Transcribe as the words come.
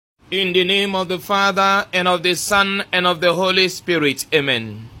In the name of the Father, and of the Son, and of the Holy Spirit.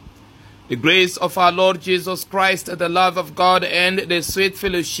 Amen. The grace of our Lord Jesus Christ, the love of God, and the sweet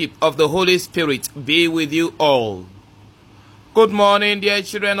fellowship of the Holy Spirit be with you all. Good morning, dear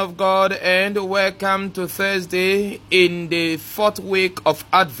children of God, and welcome to Thursday in the 4th week of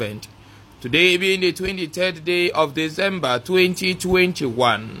Advent. Today being the 23rd day of December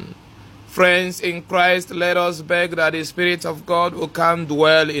 2021. Friends in Christ, let us beg that the Spirit of God will come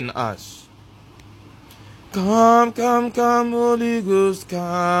dwell in us. Come, come, come, Holy Ghost,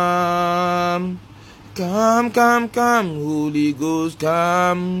 come. Come, come, come, Holy Ghost,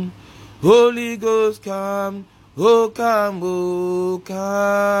 come. Holy Ghost, come. Oh, come, oh,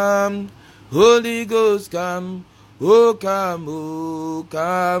 come. Holy Ghost, come. Oh, come, oh,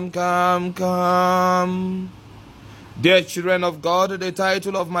 come, come, come. Dear children of God, the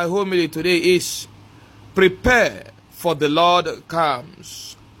title of my homily today is Prepare for the Lord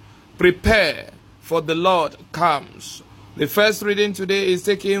Comes. Prepare for the Lord Comes. The first reading today is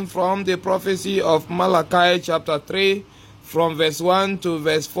taken from the prophecy of Malachi chapter 3 from verse 1 to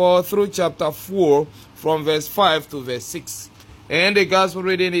verse 4 through chapter 4 from verse 5 to verse 6. And the gospel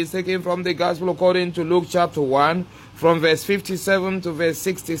reading is taken from the gospel according to Luke chapter 1 from verse 57 to verse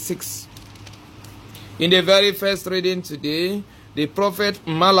 66. In the very first reading today, the prophet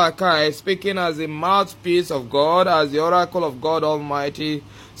Malachi, speaking as the mouthpiece of God, as the oracle of God Almighty,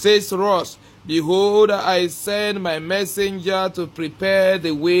 says to us, Behold, I send my messenger to prepare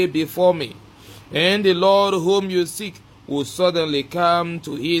the way before me, and the Lord whom you seek will suddenly come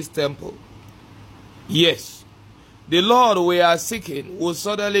to his temple. Yes, the Lord we are seeking will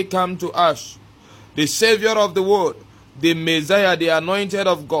suddenly come to us, the Savior of the world, the Messiah, the anointed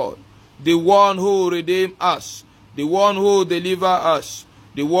of God, the one who will redeem us, the one who will deliver us,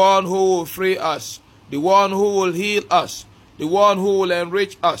 the one who will free us, the one who will heal us, the one who will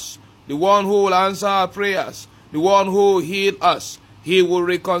enrich us, the one who will answer our prayers, the one who will heal us. He will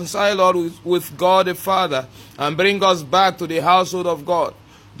reconcile us with God the Father and bring us back to the household of God.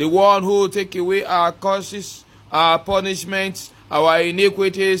 The one who will take away our curses, our punishments, our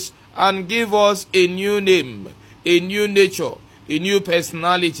iniquities, and give us a new name, a new nature, a new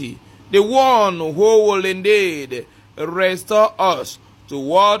personality. The one who will indeed restore us to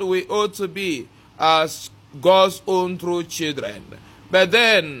what we ought to be as God's own true children. But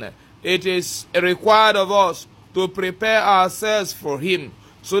then it is required of us to prepare ourselves for him,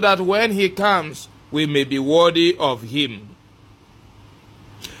 so that when he comes, we may be worthy of him.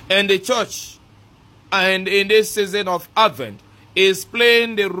 And the church, and in this season of Advent, is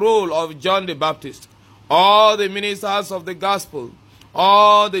playing the role of John the Baptist. All the ministers of the gospel,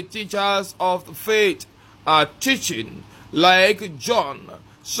 all the teachers of the faith are teaching like John,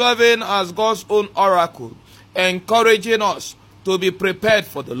 serving as God's own oracle, encouraging us to be prepared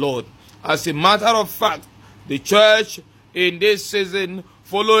for the Lord. As a matter of fact, the church in this season,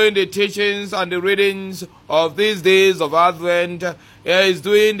 following the teachings and the readings of these days of Advent, is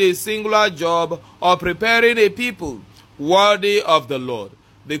doing the singular job of preparing a people worthy of the Lord.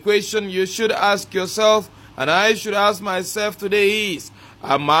 The question you should ask yourself, and I should ask myself today is,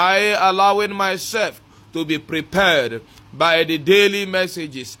 am I allowing myself to be prepared by the daily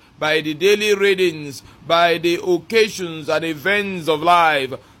messages, by the daily readings, by the occasions and events of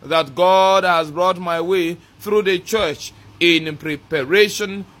life that God has brought my way through the church in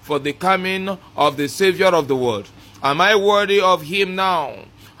preparation for the coming of the Savior of the world? Am I worthy of him now?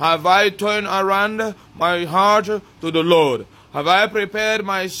 Have I turned around my heart to the Lord? Have I prepared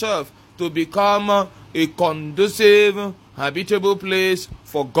myself to become a conducive, habitable place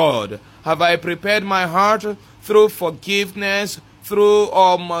for God? Have I prepared my heart through forgiveness, through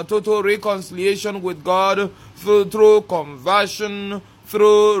total reconciliation with God, through conversion,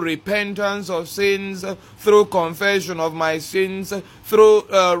 through repentance of sins, through confession of my sins, through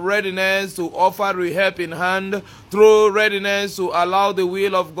readiness to offer a helping hand, through readiness to allow the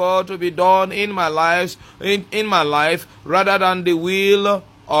will of God to be done in my life, rather than the will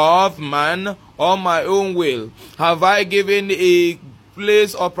of man or my own will? Have I given a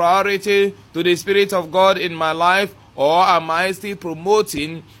place of priority to the Spirit of God in my life, or am I still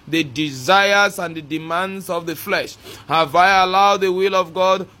promoting the desires and the demands of the flesh? Have I allowed the will of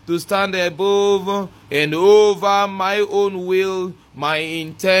God to stand above and over my own will, my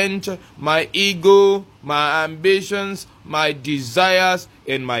intent, my ego, my ambitions, my desires,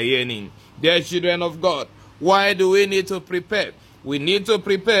 and my yearning? Dear children of God, why do we need to prepare? We need to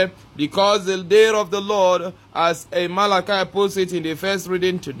prepare because the day of the Lord, as Malachi puts it in the first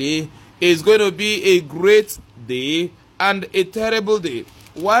reading today, is going to be a great day and a terrible day.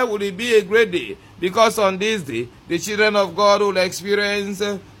 Why would it be a great day? Because on this day, the children of God will experience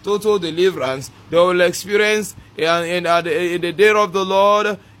total deliverance. They will experience in the day of the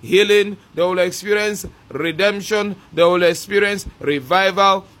Lord healing. They will experience redemption. They will experience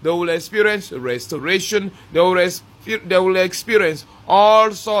revival. They will experience restoration. They will experience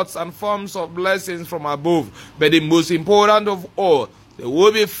all sorts and forms of blessings from above. But the most important of all, they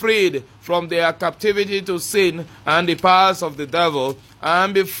will be freed from their captivity to sin and the powers of the devil,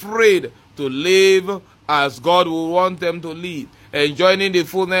 and be freed to live as God will want them to live, enjoying the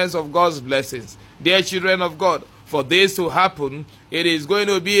fullness of God's blessings. Dear children of God, for this to happen, it is going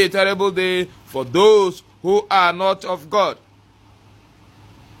to be a terrible day for those who are not of God.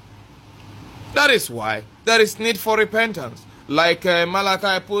 That is why there is need for repentance. Like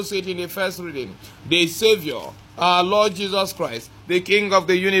Malachi puts it in the first reading, the Savior, our Lord Jesus Christ, the King of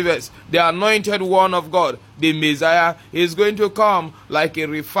the universe, the anointed one of God, the Messiah, is going to come like a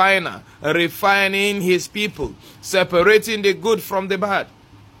refiner, refining his people, separating the good from the bad.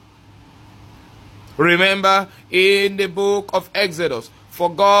 Remember in the book of Exodus,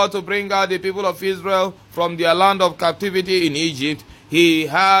 for God to bring out the people of Israel from their land of captivity in Egypt, he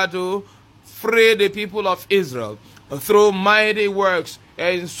had to free the people of Israel through mighty works.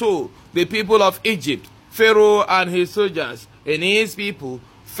 And so the people of Egypt, Pharaoh and his soldiers and his people,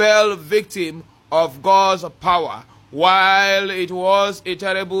 fell victim of God's power. While it was a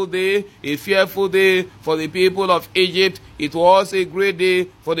terrible day, a fearful day for the people of Egypt, it was a great day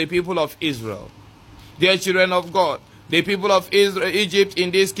for the people of Israel. Dear children of God, the people of Egypt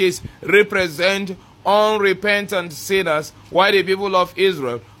in this case represent unrepentant sinners, while the people of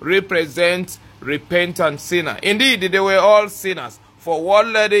Israel represent repentant sinners. Indeed, they were all sinners. For what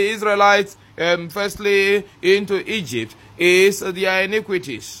led the Israelites firstly into Egypt is their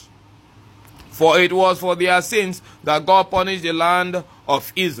iniquities. For it was for their sins that God punished the land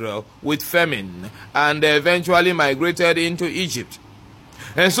of Israel with famine, and they eventually migrated into Egypt.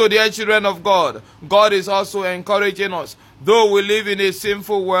 And so, dear children of God, God is also encouraging us. Though we live in a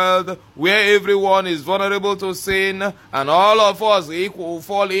sinful world where everyone is vulnerable to sin and all of us equal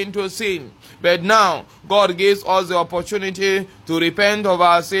fall into sin, but now God gives us the opportunity to repent of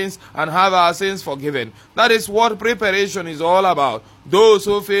our sins and have our sins forgiven. That is what preparation is all about. Those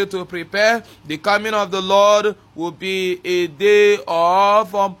who fail to prepare, the coming of the Lord will be a day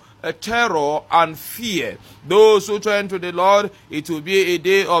of terror and fear. Those who turn to the Lord, it will be a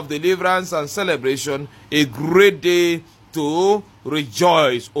day of deliverance and celebration, a great day to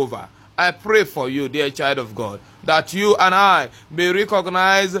rejoice over. I pray for you, dear child of God, that you and I may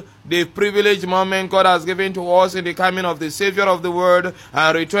recognize the privileged moment God has given to us in the coming of the Savior of the world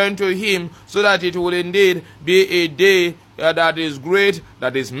and return to Him, so that it will indeed be a day that is great,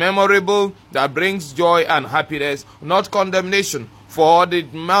 that is memorable, that brings joy and happiness, not condemnation. For the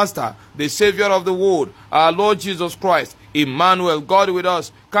Master, the Savior of the world, our Lord Jesus Christ, Emmanuel, God with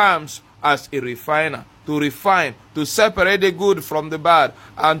us, comes as a refiner, to refine, to separate the good from the bad,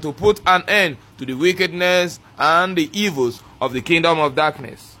 and to put an end to the wickedness and the evils of the kingdom of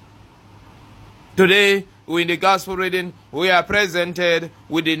darkness. Today, in the gospel reading, we are presented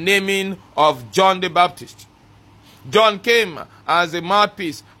with the naming of John the Baptist. John came as a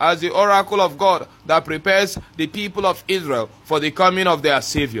mouthpiece, as the oracle of God that prepares the people of Israel for the coming of their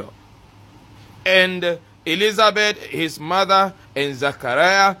Savior. And Elizabeth, his mother, and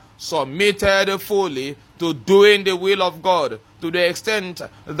Zachariah submitted fully to doing the will of God, to the extent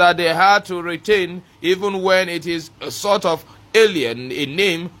that they had to retain, even when it is a sort of alien, a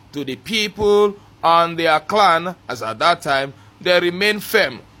name to the people and their clan, as at that time, they remained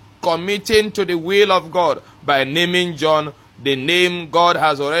firm, committing to the will of God by naming John the name God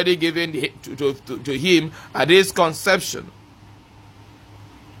has already given to him at his conception.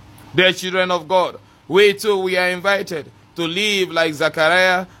 Dear children of God, we too, we are invited to live like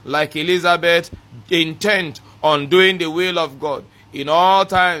Zachariah, like Elizabeth, intent on doing the will of God in all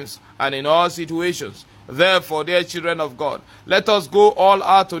times and in all situations. Therefore, dear children of God, let us go all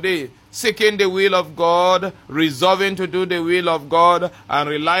out today, seeking the will of God, resolving to do the will of God, and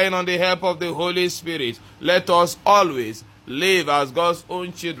relying on the help of the Holy Spirit. Let us always live as God's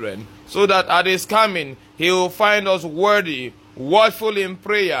own children, so that at His coming, He will find us worthy, watchful in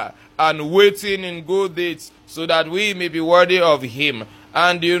prayer, and waiting in good deeds, so that we may be worthy of Him.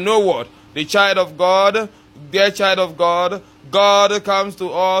 And you know what? The child of God, dear child of God, God comes to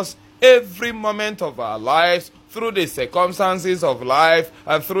us every moment of our lives, through the circumstances of life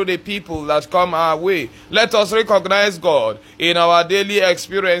and through the people that come our way. Let us recognize God in our daily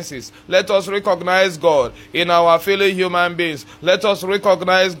experiences. Let us recognize God in our fellow human beings. Let us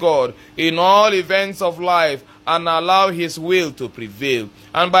recognize God in all events of life and allow His will to prevail.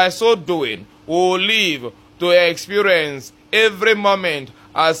 And by so doing, will live to experience every moment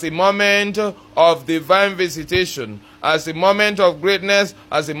as a moment of divine visitation, as a moment of greatness,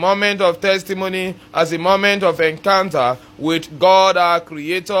 as a moment of testimony, as a moment of encounter with God, our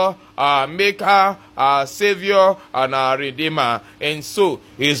Creator, our Maker, our Savior, and our Redeemer. And so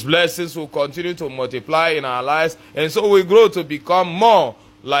His blessings will continue to multiply in our lives, and so we grow to become more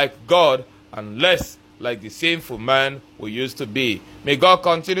like God and less like the sinful man we used to be. May God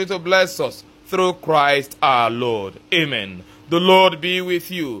continue to bless us through Christ our Lord. Amen. The Lord be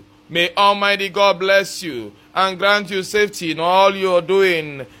with you. May Almighty God bless you and grant you safety in all you are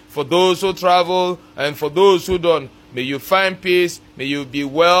doing. For those who travel and for those who don't, may you find peace, may you be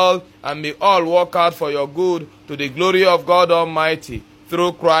well, and may all work out for your good to the glory of God Almighty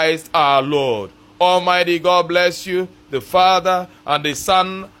through Christ our Lord. Almighty God bless you, the Father and the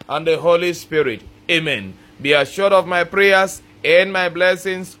Son and the Holy Spirit. Amen. Be assured of my prayers and my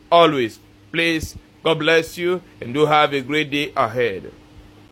blessings always. Please, God bless you, and do have a great day ahead.